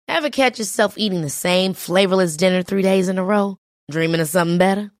Ever catch yourself eating the same flavorless dinner 3 days in a row? Dreaming of something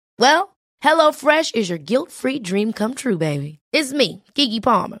better? Well, HelloFresh is your guilt-free dream come true, baby. It's me, Keke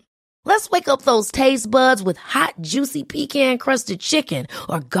Palmer. Let's wake up those taste buds with hot, juicy pecan-crusted chicken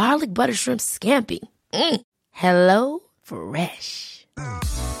or garlic butter shrimp scampi. Hello Fresh.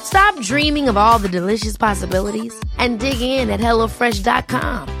 Stop dreaming of all the delicious possibilities and dig in at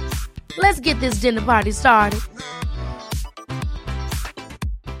HelloFresh.com. Let's get this dinner party started.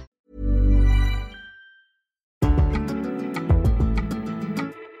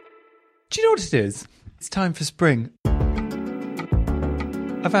 Do you know what it is? It's time for spring.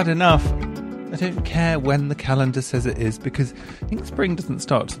 I've had enough. I don't care when the calendar says it is, because I think spring doesn't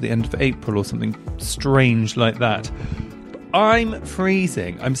start till the end of April or something strange like that. But I'm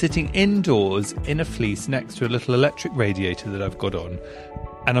freezing. I'm sitting indoors in a fleece next to a little electric radiator that I've got on,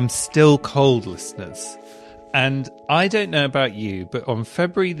 and I'm still cold, listeners. And I don't know about you, but on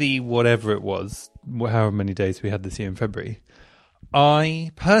February the whatever it was, however many days we had this year in February,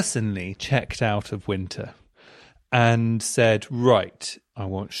 I personally checked out of winter and said, right, I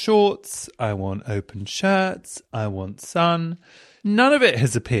want shorts, I want open shirts, I want sun. None of it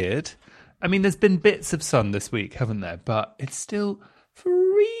has appeared. I mean, there's been bits of sun this week, haven't there? But it's still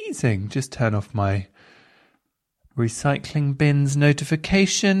freezing. Just turn off my recycling bins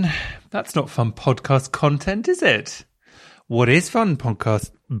notification. That's not fun podcast content, is it? What is fun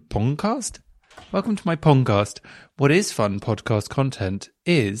podcast? Pongcast? Welcome to my Pongcast. What is fun podcast content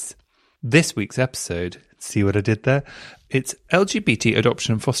is this week's episode. See what I did there? It's LGBT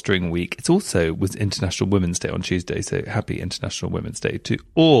Adoption and Fostering Week. It also was International Women's Day on Tuesday, so happy International Women's Day to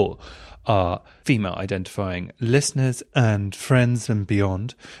all our female-identifying listeners and friends and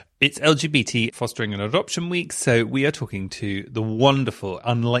beyond. It's LGBT Fostering and Adoption Week, so we are talking to the wonderful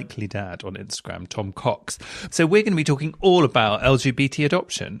Unlikely Dad on Instagram, Tom Cox. So we're going to be talking all about LGBT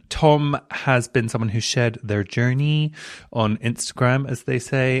adoption. Tom has been someone who shared their journey on Instagram, as they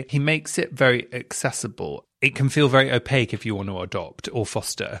say. He makes it very accessible. It can feel very opaque if you want to adopt or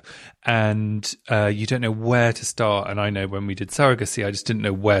foster, and you don't know where to start. And I know when we did surrogacy, I just didn't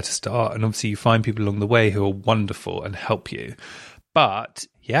know where to start. And obviously you find people along the way who are wonderful and help you. But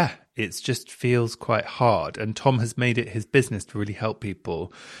yeah, it just feels quite hard. And Tom has made it his business to really help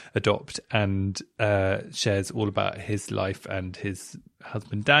people adopt, and shares all about his life and his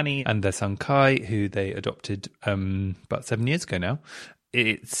husband Danny and their son Kai, who they adopted about 7 years ago now.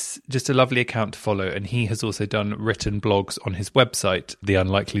 It's just a lovely account to follow, and he has also done written blogs on his website, The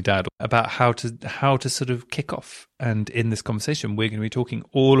Unlikely Dad, about how to sort of kick off. And in this conversation, we're going to be talking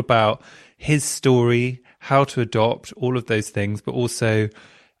all about his story, how to adopt, all of those things, but also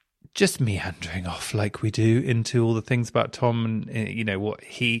just meandering off like we do into all the things about Tom and, you know, what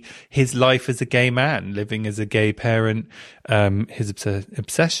his life as a gay man, living as a gay parent, his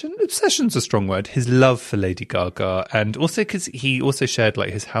obsession's a strong word, his love for Lady Gaga, and also because he also shared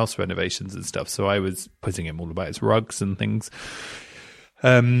like his house renovations and stuff. So I was quizzing him all about his rugs and things.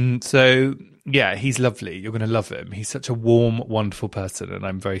 So yeah, he's lovely. You're going to love him. He's such a warm, wonderful person, and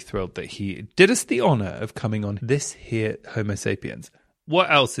I'm very thrilled that he did us the honour of coming on this here Homo Sapiens.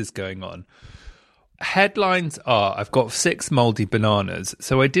 What else is going on? Headlines are, I've got 6 mouldy bananas.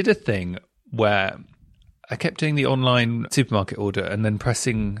 So I did a thing where I kept doing the online supermarket order and then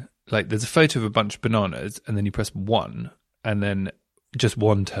pressing, like, there's a photo of a bunch of bananas, and then you press 1, and then just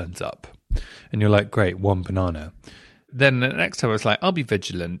 1 turns up. And you're like, great, 1 banana. Then the next time I was like, I'll be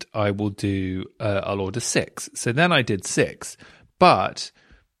vigilant. I will do, I'll order 6. So then I did 6, but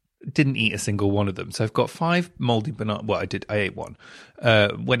didn't eat a single one of them. So I've got 5 mouldy bananas. Well, I ate one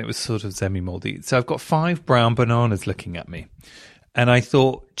when it was sort of semi-mouldy. So I've got 5 brown bananas looking at me. And I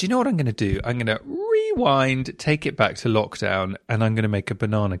thought, do you know what I'm going to do? I'm going to rewind, take it back to lockdown, and I'm going to make a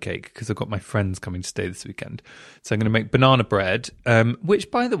banana cake because I've got my friends coming to stay this weekend. So I'm going to make banana bread,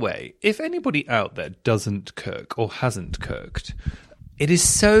 which, by the way, if anybody out there doesn't cook or hasn't cooked, it is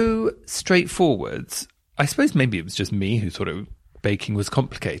so straightforward. I suppose maybe it was just me who thought baking was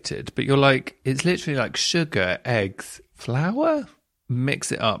complicated, but you're like, it's literally like sugar, eggs, flour,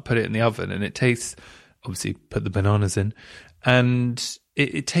 mix it up, put it in the oven, and it tastes, obviously put the bananas in, and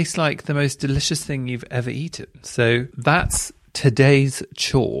it tastes like the most delicious thing you've ever eaten. So that's today's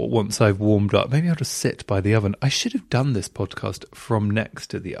chore. Once I've warmed up, maybe I'll just sit by the oven. I should have done this podcast from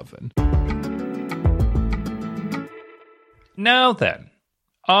next to the oven. Now then,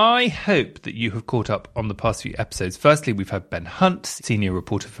 I hope that you have caught up on the past few episodes. Firstly, we've had Ben Hunt, senior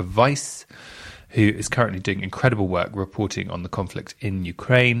reporter for Vice, who is currently doing incredible work reporting on the conflict in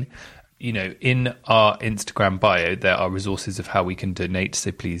Ukraine. in our Instagram bio, there are resources of how we can donate.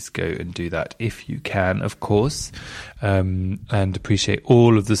 So please go and do that if you can, of course. And appreciate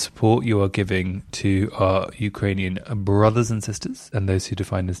all of the support you are giving to our Ukrainian brothers and sisters and those who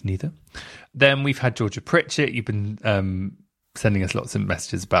define as neither. Then we've had Georgia Pritchett. You've been sending us lots of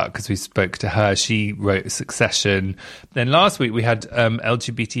messages about, because we spoke to her. She wrote Succession. Then last week we had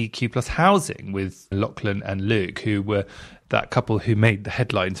LGBTQ plus housing with Lachlan and Luke, who were that couple who made the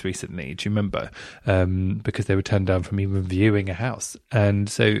headlines recently. Do you remember? Because they were turned down from even viewing a house. And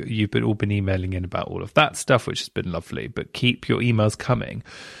so you've all been emailing in about all of that stuff, which has been lovely. But keep your emails coming.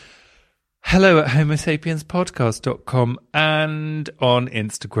 hello@homosapienspodcast.com and on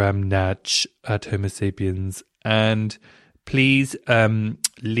Instagram, Natch @homosapiens. And please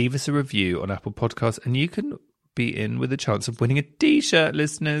leave us a review on Apple Podcasts, and you can be in with a chance of winning a t-shirt,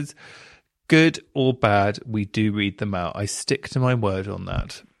 listeners. Good or bad, we do read them out. I stick to my word on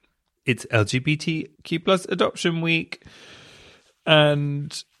that. It's LGBTQ plus adoption week.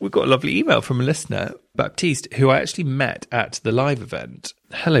 And we've got a lovely email from a listener, Baptiste, who I actually met at the live event.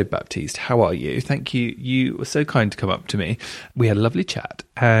 Hello, Baptiste. How are you? Thank you. You were so kind to come up to me. We had a lovely chat.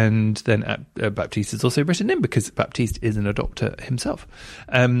 And then Baptiste has also written in, because Baptiste is an adopter himself.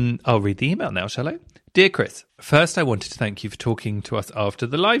 I'll read the email now, shall I? Dear Chris, first I wanted to thank you for talking to us after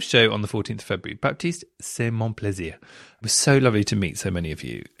the live show on the 14th of February. Baptiste, c'est mon plaisir. It was so lovely to meet so many of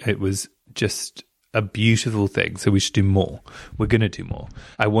you. It was just a beautiful thing, so we should do more. We're going to do more.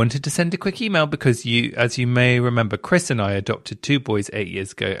 I wanted to send a quick email because you, as you may remember, Chris and I adopted 2 boys 8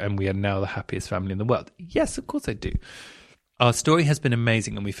 years ago, and we are now the happiest family in the world. Yes, of course I do. Our story has been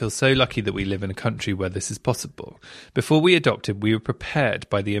amazing, and we feel so lucky that we live in a country where this is possible. Before we adopted, we were prepared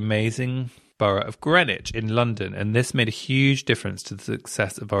by the amazing borough of Greenwich in London, and this made a huge difference to the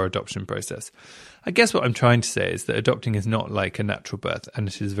success of our adoption process. I guess what I'm trying to say is that adopting is not like a natural birth, and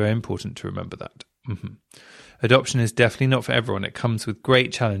it is very important to remember that. Adoption is definitely not for everyone. It comes with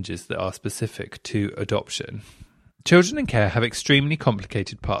great challenges that are specific to adoption. Children in care have extremely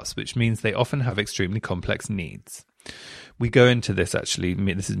complicated paths, which means they often have extremely complex needs. We go into this, actually,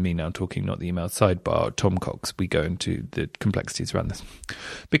 this is me now talking, not the email sidebar, Tom Cox. We go into the complexities around this.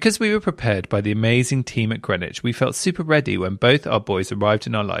 Because we were prepared by the amazing team at Greenwich, we felt super ready when both our boys arrived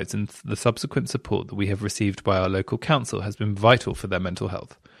in our lives, and the subsequent support that we have received by our local council has been vital for their mental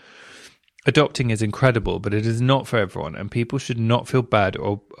health. Adopting is incredible, but it is not for everyone, and people should not feel bad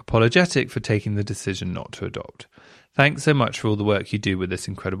or apologetic for taking the decision not to adopt. Thanks so much for all the work you do with this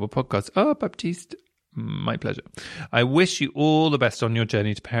incredible podcast. Oh, Baptiste, my pleasure. I wish you all the best on your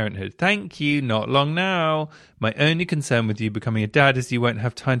journey to parenthood. Thank you. Not long now. My only concern with you becoming a dad is you won't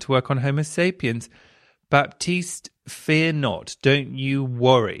have time to work on Homo sapiens. Baptiste, fear not. Don't you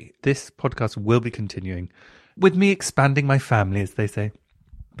worry. This podcast will be continuing with me expanding my family, as they say.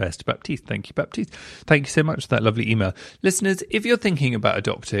 Best, Baptiste. Thank you, Baptiste. Thank you so much for that lovely email. Listeners, if you're thinking about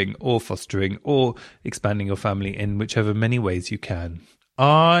adopting or fostering or expanding your family in whichever many ways you can,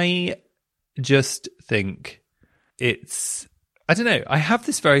 I just think I don't know, I have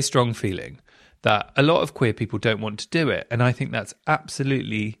this very strong feeling that a lot of queer people don't want to do it. And I think that's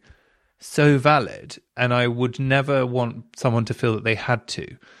absolutely so valid. And I would never want someone to feel that they had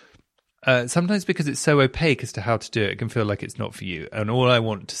to. Sometimes because it's so opaque as to how to do it, it can feel like it's not for you. And all I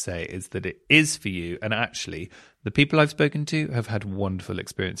want to say is that it is for you. And actually, the people I've spoken to have had wonderful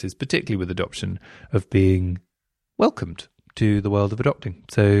experiences, particularly with adoption, of being welcomed to the world of adopting.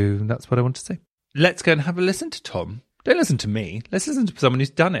 So that's what I want to say. Let's go and have a listen to Tom. Don't listen to me. Let's listen to someone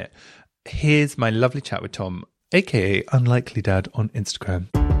who's done it. Here's my lovely chat with Tom, aka Unlikely Dad on Instagram.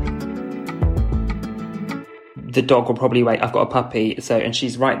 The dog will probably wake. I've got a puppy, and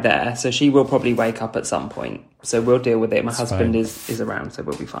she's right there, so she will probably wake up at some point. So we'll deal with it. My husband is around, so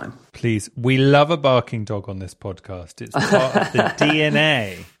we'll be fine. Please, we love a barking dog on this podcast. It's part of the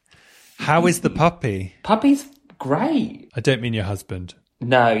DNA. How is the puppy? Puppy's great. I don't mean your husband.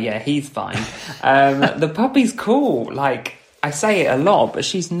 No, yeah, he's fine. The puppy's cool. Like, I say it a lot, but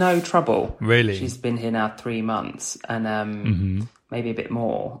she's no trouble. Really? She's been here now 3 months, and maybe a bit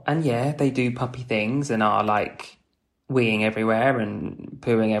more. And yeah, they do puppy things and are like weeing everywhere and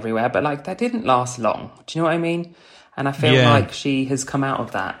pooing everywhere, but like that didn't last long. Do you know what I mean? And I feel like she has come out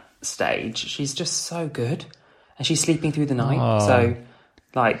of that stage. She's just so good, and she's sleeping through the night. Aww. So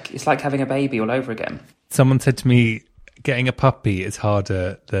like, it's like having a baby all over again. Someone said to me, getting a puppy is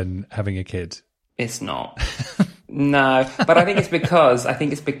harder than having a kid. It's not. No, but I think it's because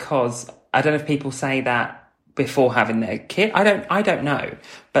I don't know if people say that before having their kid. I don't know.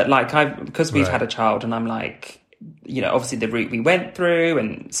 But like, because we've had a child, and I'm like, you know, obviously the route we went through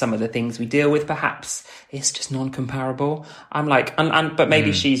and some of the things we deal with, perhaps it's just non-comparable. I'm like, but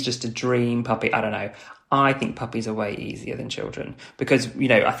maybe she's just a dream puppy. I don't know. I think puppies are way easier than children because, you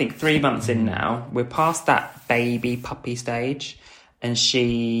know, I think 3 months in now, we're past that baby puppy stage and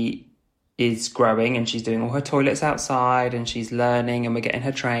she is growing and she's doing all her toilets outside and she's learning and we're getting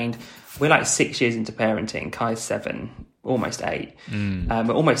her trained. We're like 6 years into parenting. Kai's 7, almost 8.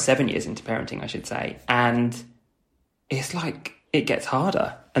 We're almost 7 years into parenting, I should say. And it's like, it gets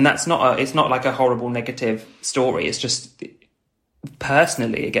harder. And that's it's not like a horrible negative story. It's just,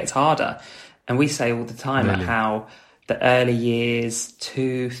 personally, it gets harder. And we say all the time Really? how the early years,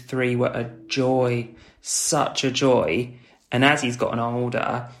 2, 3, were a joy, such a joy. And as he's gotten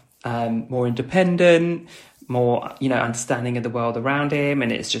older, more independent, more, you know, understanding of the world around him.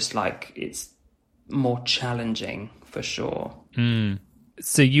 And it's just like, it's more challenging for sure.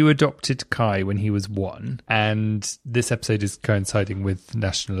 So you adopted Kai when he was 1, and this episode is coinciding with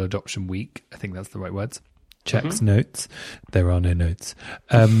National Adoption Week. I think that's the right words. Checks notes. There are no notes.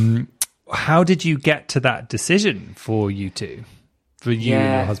 How did you get to that decision for you two? For you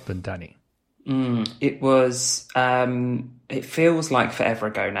and your husband, Danny? It was, it feels like forever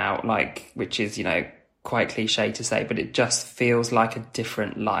ago now, like, which is, you know, quite cliche to say, but it just feels like a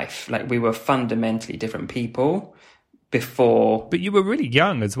different life. Like we were fundamentally different people before. But you were really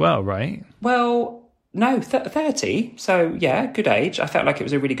young as well, right? Well, no, 30. So yeah, good age. I felt like it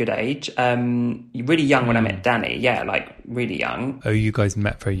was a really good age. Really young when I met Danny. Yeah, like really young. Oh, you guys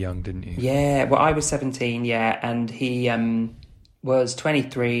met very young, didn't you? Yeah, well, I was 17, yeah, and he was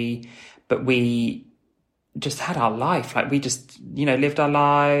 23, but we just had our life. Like we just, you know, lived our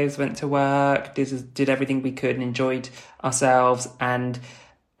lives, went to work, did everything we could and enjoyed ourselves. And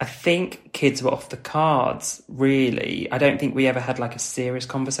I think kids were off the cards, really. I don't think we ever had like a serious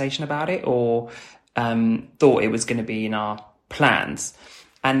conversation about it or thought it was going to be in our plans.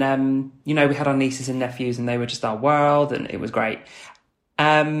 And, you know, we had our nieces and nephews and they were just our world and it was great.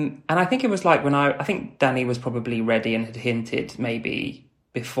 And I think it was like I think Danny was probably ready and had hinted maybe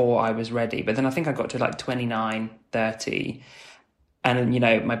before I was ready. But then I think I got to like 29, 30 and, you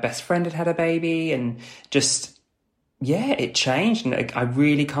know, my best friend had a baby and just, yeah, it changed. And I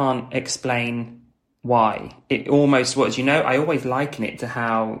really can't explain why. It almost was, you know, I always liken it to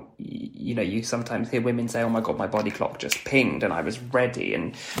how, you know, you sometimes hear women say, oh my God, my body clock just pinged and I was ready.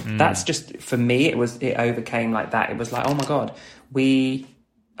 And that's just, for me, it overcame like that. It was like, oh my God,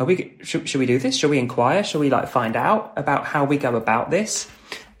 should we do this? Shall we inquire? Shall we like find out about how we go about this?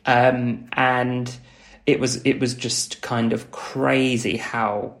 And it was just kind of crazy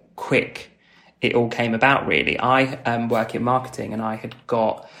how quick it all came about, really. I work in marketing and I had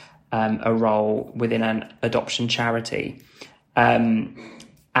got a role within an adoption charity. And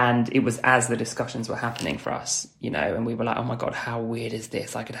it was as the discussions were happening for us, you know, and we were like, oh my God, how weird is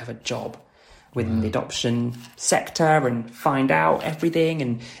this? I could have a job within the adoption sector and find out everything.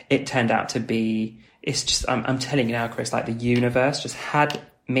 And it turned out to be, it's just, I'm telling you now, Chris, like the universe just had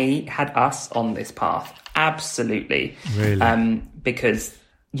us on this path. Absolutely. Really? Because,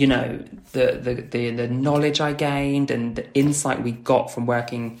 you know, the knowledge I gained and the insight we got from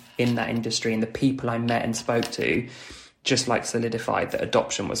working in that industry and the people I met and spoke to just like solidified that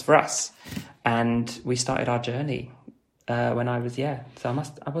adoption was for us. And we started our journey when I was,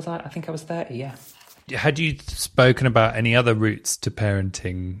 I think I was 30, yeah. Had you spoken about any other routes to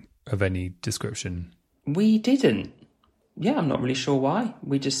parenting of any description? We didn't. Yeah, I'm not really sure why.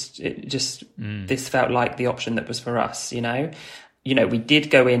 This felt like the option that was for us, you know. You know, we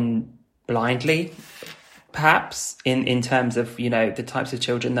did go in blindly, perhaps, in terms of, you know, the types of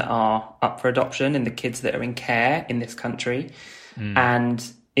children that are up for adoption and the kids that are in care in this country. And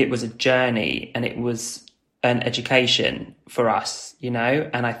it was a journey and it was an education for us, you know.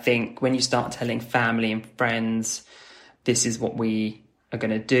 And I think when you start telling family and friends, this is what we are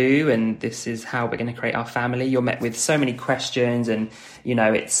going to do and this is how we're going to create our family, you're met with so many questions and, you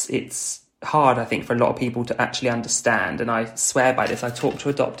know, it's hard, I think, for a lot of people to actually understand. And I swear by this, I talk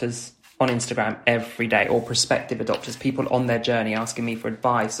to adopters on Instagram every day, or prospective adopters, people on their journey asking me for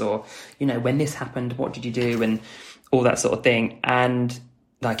advice or, you know, when this happened, what did you do? And all that sort of thing. And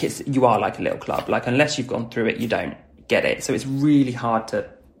like, you are like a little club, like unless you've gone through it, you don't get it. So it's really hard to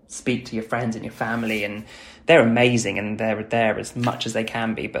speak to your friends and your family, and they're amazing and they're there as much as they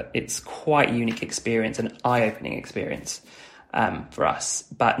can be, but it's quite a unique experience, an eye-opening experience for us.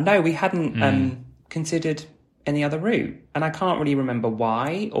 But no, we hadn't considered any other route, and I can't really remember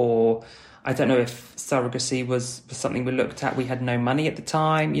why, or I don't know if surrogacy was something we looked at. We had no money at the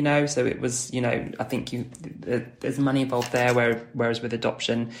time, you know, so it was, you know, I think there's money involved there, whereas with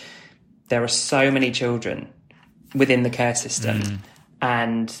adoption, there are so many children within the care system.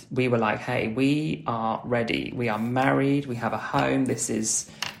 And we were like, hey, we are ready. We are married. We have a home.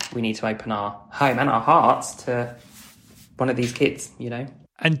 We need to open our home and our hearts to one of these kids, you know.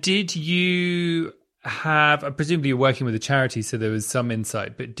 And did you presumably you're working with a charity, so there was some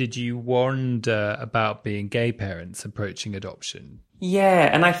insight, but did you wonder about being gay parents approaching adoption? Yeah,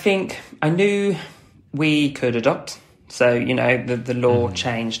 and I think I knew we could adopt. So, you know, the law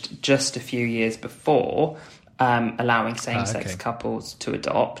changed just a few years before, allowing same-sex couples to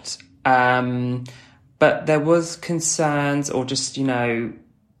adopt. But there was concerns or just, you know,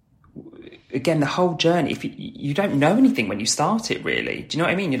 again, the whole journey, if you don't know anything when you start it, really. Do you know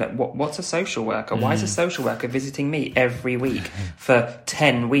what I mean? You're like, what's a social worker? Why is a social worker visiting me every week for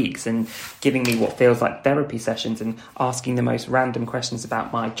 10 weeks and giving me what feels like therapy sessions and asking the most random questions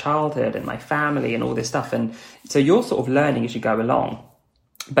about my childhood and my family and all this stuff? And so you're sort of learning as you go along.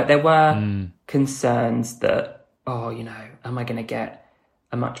 But there were concerns that, you know, am I going to get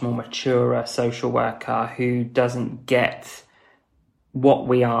a much more mature social worker who doesn't get what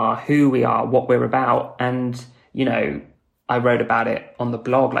we are, who we are, what we're about? And, you know, I wrote about it on the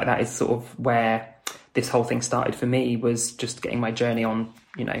blog. Like, that is sort of where this whole thing started for me, was just getting my journey on,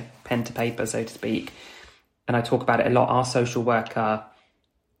 you know, pen to paper, so to speak. And I talk about it a lot. Our social worker,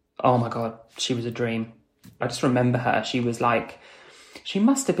 oh my God, she was a dream. I just remember her. She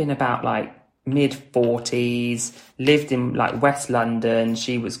must have been about like mid-40s, lived in like West London.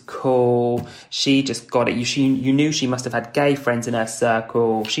 She was cool. She just got it. You knew she must have had gay friends in her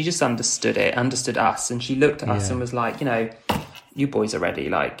circle. She just understood us. And she looked at us and was like, you know, you boys are ready.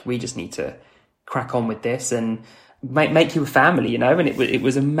 Like, we just need to crack on with this and make you a family, you know.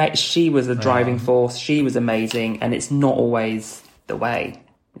 And she was a driving force. She was amazing. And it's not always the way.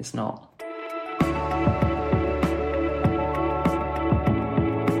 It's not.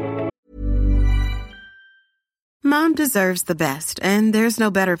 Mom deserves the best, and there's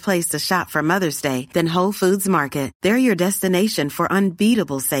no better place to shop for Mother's Day than Whole Foods Market. They're your destination for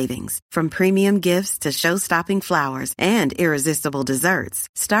unbeatable savings, from premium gifts to show-stopping flowers and irresistible desserts.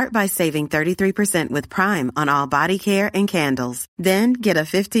 Start by saving 33% with Prime on all body care and candles. Then get a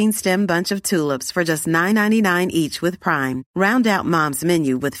 15-stem bunch of tulips for just $9.99 each with Prime. Round out Mom's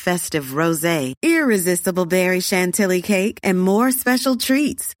menu with festive rosé, irresistible berry chantilly cake, and more special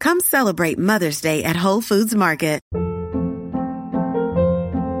treats. Come celebrate Mother's Day at Whole Foods Market.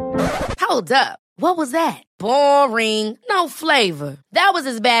 Hold up. What was that? Boring. No flavor. That was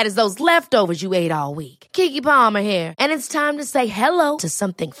as bad as those leftovers you ate all week. Keke Palmer here. And it's time to say hello to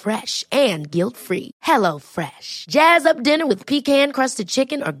something fresh and guilt-free. Hello Fresh. Jazz up dinner with pecan-crusted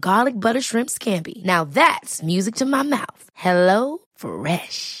chicken or garlic butter shrimp scampi. Now that's music to my mouth. Hello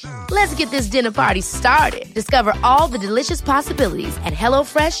Fresh. Let's get this dinner party started. Discover all the delicious possibilities at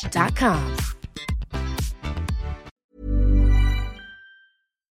HelloFresh.com.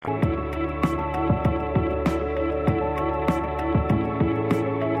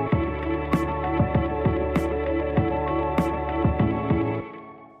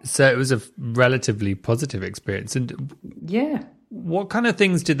 So it was a relatively positive experience. And yeah, what kind of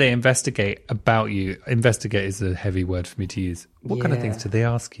things did they investigate about you? Investigate is a heavy word for me to use. What kind of things did they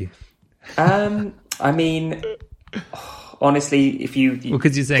ask you? I mean, honestly, if you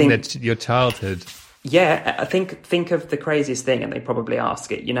because you're saying that your childhood. Yeah, I think of the craziest thing, and they probably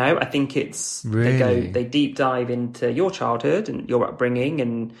ask it. You know, I think it's really? they deep dive into your childhood and your upbringing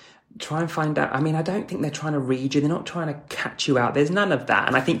and try and find out. I mean, I don't think they're trying to read you. They're not trying to catch you out. There's none of that.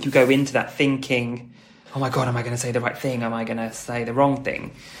 And I think you go into that thinking, oh my God, am I going to say the right thing? Am I going to say the wrong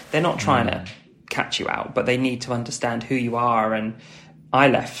thing? They're not trying to catch you out, but they need to understand who you are. And I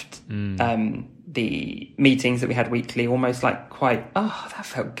left the meetings that we had weekly almost like quite, that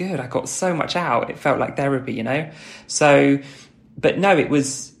felt good. I got so much out. It felt like therapy, you know? So, but no, it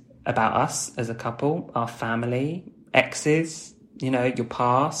was about us as a couple, our family, exes, you know, your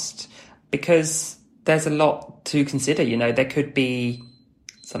past, because there's a lot to consider. You know, there could be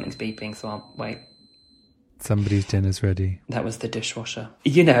something's beeping, so I'll wait. Somebody's dinner's ready. That was the dishwasher.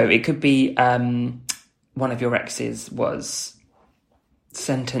 You know, it could be one of your exes was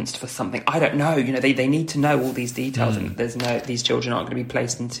sentenced for something. I don't know. You know, they need to know all these details, and these children aren't going to be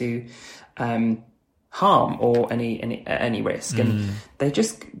placed into harm or any risk, and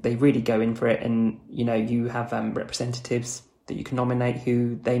they really go in for it. And you know, you have representatives that you can nominate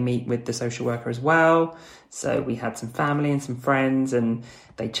who they meet with the social worker as well. So we had some family and some friends, and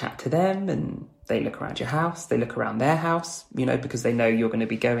they chat to them, and they look around your house, they look around their house, you know, because they know you're going to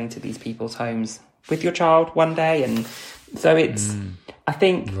be going to these people's homes with your child one day. And so it's, I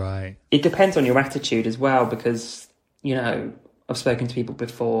think it depends on your attitude as well, because, you know, I've spoken to people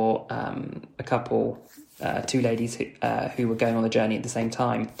before, a couple two ladies who were going on the journey at the same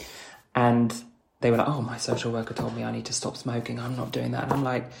time, and they were like, "Oh, my social worker told me I need to stop smoking. I'm not doing that." And I'm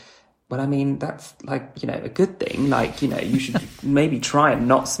like, well, I mean, that's like, a good thing. Like, you should maybe try and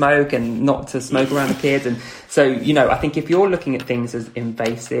not smoke and not to smoke around the kids. And so, I think if you're looking at things as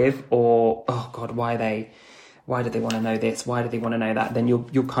invasive or, oh God, why do they want to know this? Why do they want to know that? Then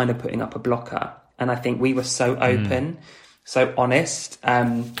you're kind of putting up a blocker. And I think we were so open, so honest,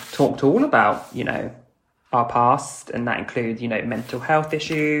 talked all about, our past. And that includes, mental health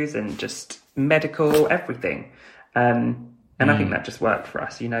issues and just medical, everything. And I think that just worked for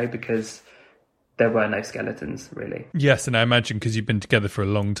us, because there were no skeletons, really. Yes, and I imagine because you've been together for a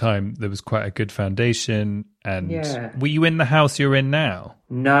long time, there was quite a good foundation. And were you in the house you're in now?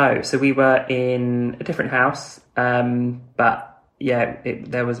 No, so we were in a different house, but yeah,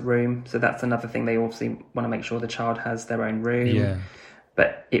 there was room. So that's another thing. They obviously want to make sure the child has their own room. Yeah.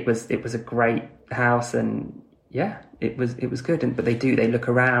 But it was a great house, and yeah, it was good. But they look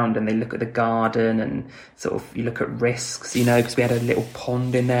around and they look at the garden and sort of, you look at risks, because we had a little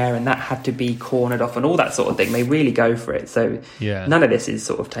pond in there and that had to be cornered off and all that sort of thing. They really go for it. So none of this is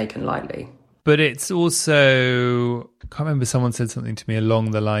sort of taken lightly. But it's also, I can't remember, someone said something to me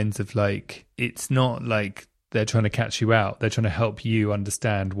along the lines of like, it's not like they're trying to catch you out. They're trying to help you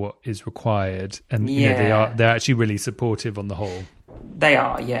understand what is required. And they're actually really supportive on the whole. They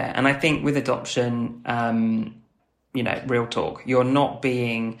are, yeah. And I think with adoption, real talk, you're not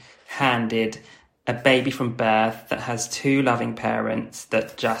being handed a baby from birth that has two loving parents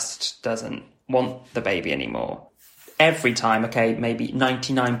that just doesn't want the baby anymore. Every time, maybe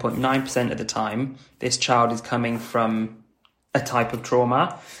 99.9% of the time, this child is coming from a type of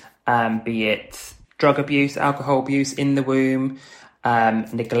trauma, be it drug abuse, alcohol abuse in the womb,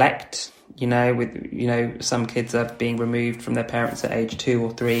 neglect. With some kids are being removed from their parents at age 2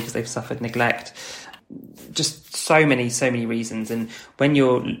 or 3 because they've suffered neglect. Just so many reasons. And when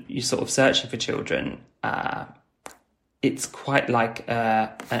you're sort of searching for children, it's quite like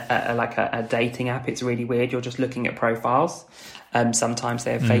a dating app. It's really weird. You're just looking at profiles. Sometimes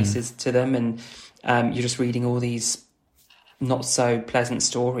they have faces to them, and you're just reading all these not so pleasant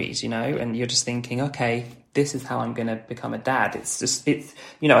stories, and you're just thinking, okay, this is how I'm going to become a dad.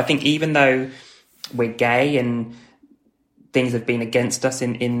 I think even though we're gay and things have been against us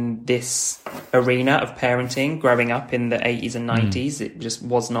in this arena of parenting, growing up in the 80s and 90s, it just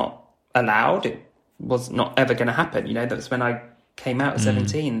was not allowed. It was not ever going to happen. That's when I came out at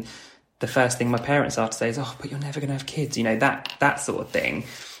 17. The first thing my parents started to say is, oh, but you're never going to have kids. That sort of thing.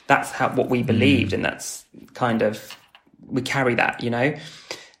 That's what we believed. And that's kind of, we carry that,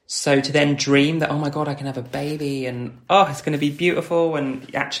 So to then dream that, oh my God, I can have a baby and, oh, it's going to be beautiful.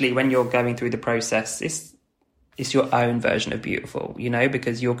 And actually, when you're going through the process, it's your own version of beautiful,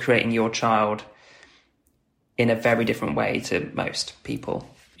 because you're creating your child in a very different way to most people.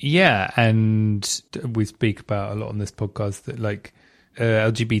 Yeah. And we speak about a lot on this podcast that like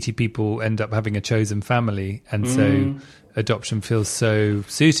LGBT people end up having a chosen family. And so adoption feels so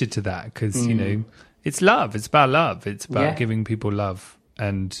suited to that because, it's love. It's about love. It's about giving people love.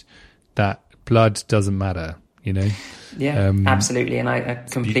 And that blood doesn't matter, Yeah, absolutely. And I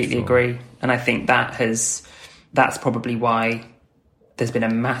completely agree. And I think that's probably why there's been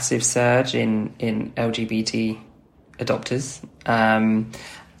a massive surge in LGBT adopters.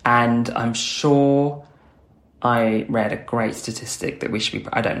 And I'm sure I read a great statistic that we should be,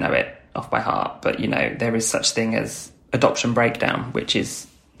 I don't know it off by heart, but, there is such thing as adoption breakdown, which is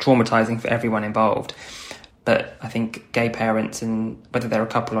traumatizing for everyone involved. But I think gay parents, and whether they're a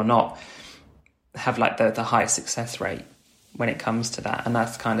couple or not, have like the highest success rate when it comes to that. And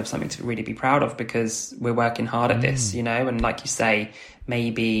that's kind of something to really be proud of because we're working hard at this, and like you say,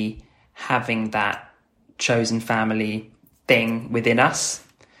 maybe having that chosen family thing within us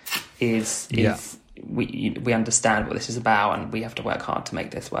is we understand what this is about and we have to work hard to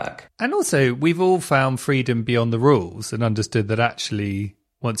make this work. And also we've all found freedom beyond the rules and understood that actually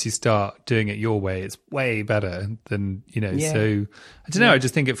once you start doing it your way, it's way better than, so I don't know. I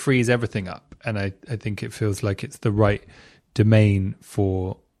just think it frees everything up. And I think it feels like it's the right domain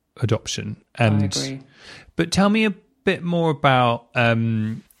for adoption. And, I agree. But tell me a bit more about,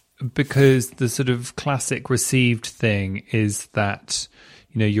 because the sort of classic received thing is that,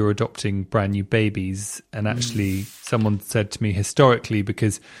 you're adopting brand new babies. And actually someone said to me historically,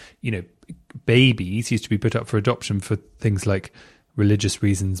 because, babies used to be put up for adoption for things like religious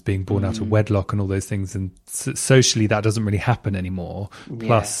reasons, being born out of wedlock and all those things, and socially that doesn't really happen anymore.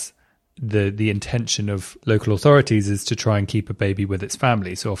 Plus the intention of local authorities is to try and keep a baby with its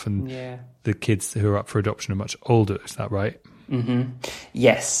family, so often the kids who are up for adoption are much older. Is that right?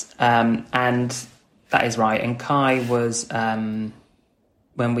 Yes. And That is right. And Kai was,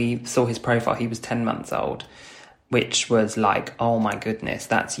 when we saw his profile, he was 10 months old, which was like, oh my goodness,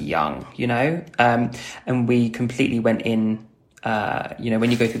 that's young, you know? And we completely went in, you know,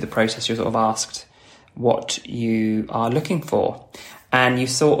 when you go through the process, you're sort of asked what you are looking for. And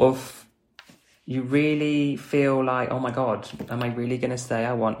you really feel like, oh my God, am I really going to say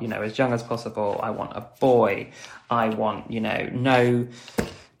I want, you know, as young as possible? I want a boy. I want, you know, no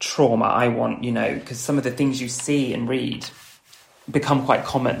trauma. I want, you know, because some of the things you see and read become quite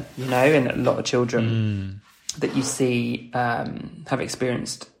common, you know, and a lot of children that you see have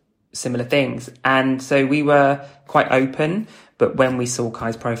experienced similar things. And so we were quite open, but when we saw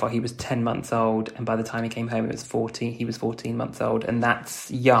Kai's profile, he was 10 months old, and by the time he came home, he was 14 months old, and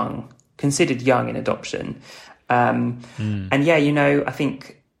that's young, considered young in adoption. And yeah, you know, I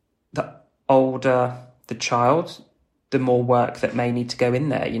think the older the child, the more work that may need to go in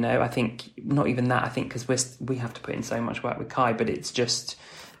there, you know. I think not even that, I think because we have to put in so much work with Kai, but it's just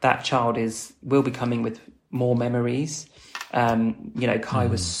that child will be coming with more memories. You know, Kai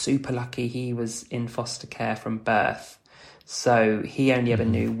was super lucky. He was in foster care from birth. So he only ever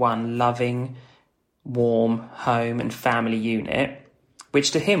knew one loving, warm home and family unit,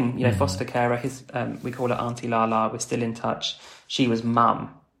 which to him, you know, foster carer, we call her Auntie Lala, we're still in touch. She was mum,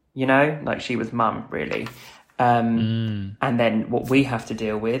 you know, like she was mum, really. And then what we have to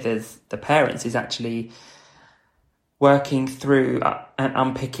deal with as the parents is actually working through and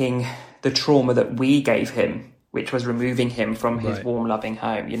unpicking the trauma that we gave him, which was removing him from his warm, loving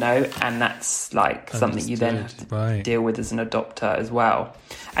home, you know? And that's like something you then have to deal with as an adopter as well.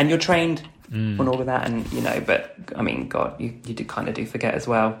 And you're trained on all of that, and, you know, but I mean, God, you do kind of forget as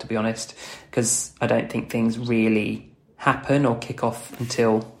well, to be honest, because I don't think things really happen or kick off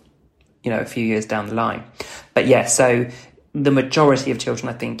until, you know, a few years down the line. But yeah, so the majority of children,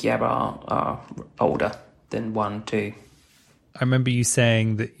 I think, are older than 1, 2. I remember you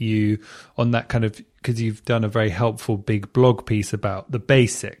saying that you, on that kind of, because you've done a very helpful big blog piece about the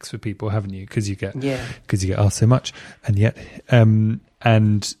basics for people, haven't you? Because you get asked so much, and yet,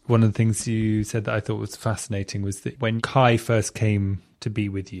 and one of the things you said that I thought was fascinating was that when Kai first came to be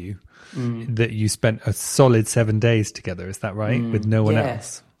with you, that you spent a solid 7 days together. Is that right? With no one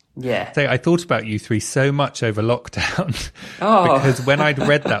else. Yeah. So I thought about you three so much over lockdown because when I'd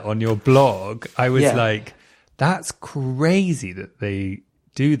read that on your blog, I was like, that's crazy that they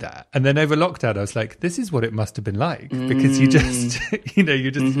do that. And then over lockdown, I was like, this is what it must have been like, because you just, you know, you're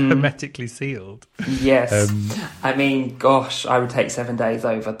just hermetically sealed. Yes. I mean, gosh, I would take 7 days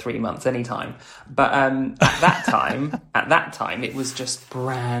over 3 months anytime. But at that time, it was just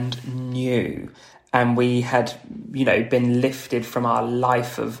brand new. And we had, you know, been lifted from our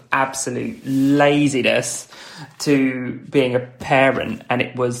life of absolute laziness to being a parent. And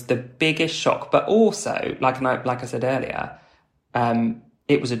it was the biggest shock. But also, like I said earlier,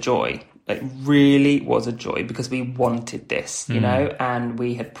 it was a joy. It really was a joy because we wanted this, you know, and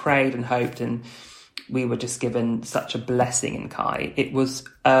we had prayed and hoped, and we were just given such a blessing in Kai. It was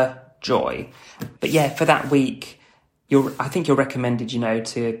a joy. But yeah, for that week, I think you're recommended, you know,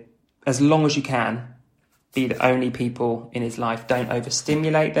 to, as long as you can, be the only people in his life. Don't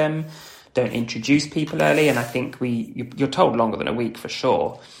overstimulate them. Don't introduce people early. And I think you're told longer than a week for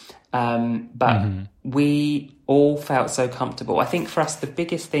sure. But we all felt so comfortable. I think for us, the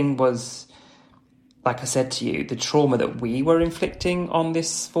biggest thing was, like I said to you, the trauma that we were inflicting on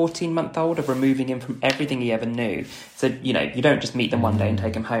this 14-month-old of removing him from everything he ever knew. So, you know, you don't just meet them one day and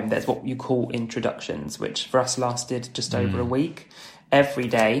take them home. There's what you call introductions, which for us lasted just over a week. Every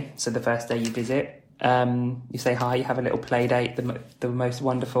day, so the first day you visit, you say hi, you have a little play date, the most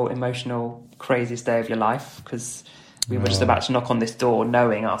wonderful, emotional, craziest day of your life, because we were just about to knock on this door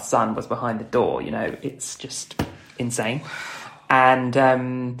knowing our son was behind the door, you know, it's just insane. And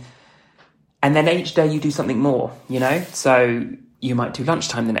then each day you do something more, you know, so you might do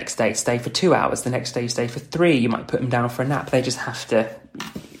lunchtime the next day, stay for 2 hours, the next day you stay for 3, you might put them down for a nap, they just have to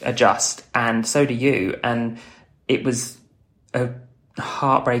adjust, and so do you. And it was a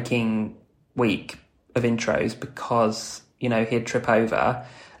heartbreaking week of intros because, you know, he'd trip over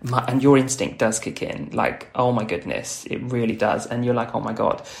and your instinct does kick in, like, oh my goodness, it really does. And you're like, oh my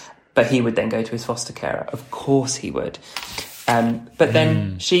God. But he would then go to his foster carer. Of course he would. But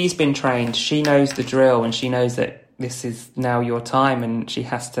then she's been trained. She knows the drill, and she knows that this is now your time, and she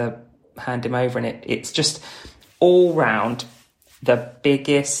has to hand him over. And it's just all round the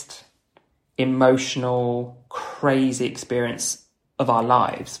biggest emotional, crazy experience of our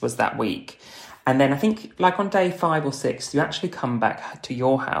lives was that week. And then I think like on day 5 or 6, you actually come back to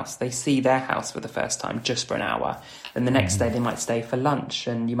your house. They see their house for the first time just for an hour. Then the next day they might stay for lunch,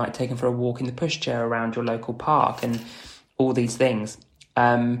 and you might take them for a walk in the pushchair around your local park and all these things.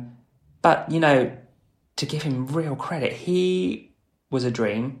 But, you know, to give him real credit, he was a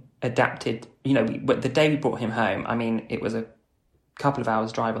dream, adapted. You know, the day we brought him home, I mean, it was a couple of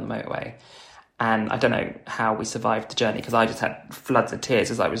hours drive on the motorway. And I don't know how we survived the journey, because I just had floods of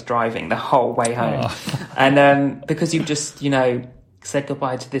tears as I was driving the whole way home. Oh. And because you've just, you know, said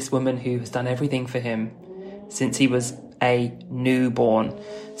goodbye to this woman who has done everything for him since he was a newborn.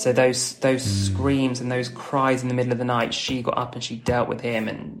 So those screams and those cries in the middle of the night, she got up and she dealt with him,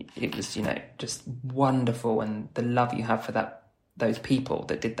 and it was, you know, just wonderful. And the love you have for those people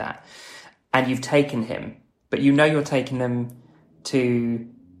that did that. And you've taken him, but you know you're taking them to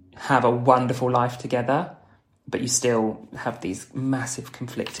have a wonderful life together, but you still have these massive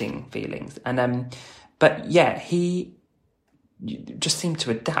conflicting feelings. And but yeah, he just seemed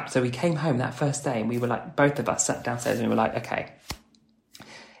to adapt. So we came home that first day and we were like, both of us sat downstairs and we were like, okay,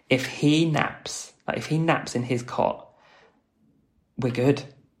 if he naps in his cot, we're good.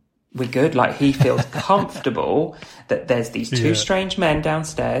 Like, he feels comfortable that there's these two strange men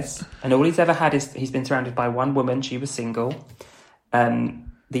downstairs, and all he's ever had is he's been surrounded by one woman. She was single.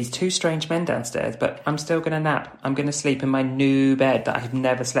 These two strange men downstairs, but I'm still going to nap. I'm going to sleep in my new bed that I've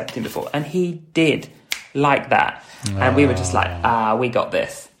never slept in before. And he did like that. And we were just like, we got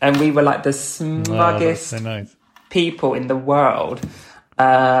this. And we were like the smuggest people in the world.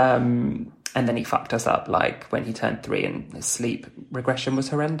 And then he fucked us up, like when he turned 3 and his sleep regression was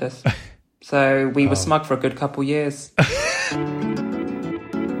horrendous. So we were smug for a good couple years.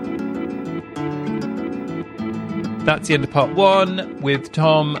 That's the end of part 1 with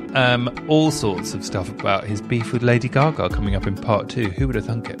Tom. All sorts of stuff about his beef with Lady Gaga coming up in part 2. Who would have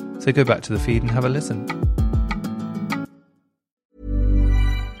thunk it? So go back to the feed and have a listen.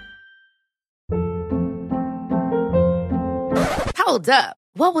 Hold up.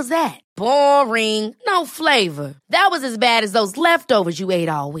 What was that? Boring. No flavor. That was as bad as those leftovers you ate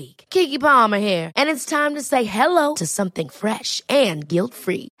all week. Keke Palmer here. And it's time to say hello to something fresh and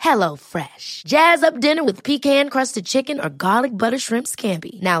guilt-free. Hello Fresh. Jazz up dinner with pecan-crusted chicken or garlic butter shrimp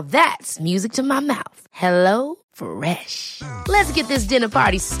scampi. Now that's music to my mouth. Hello Fresh. Let's get this dinner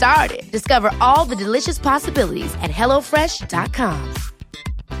party started. Discover all the delicious possibilities at HelloFresh.com.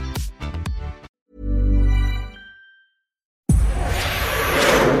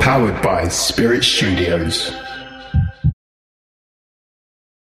 Powered by Spirit Studios.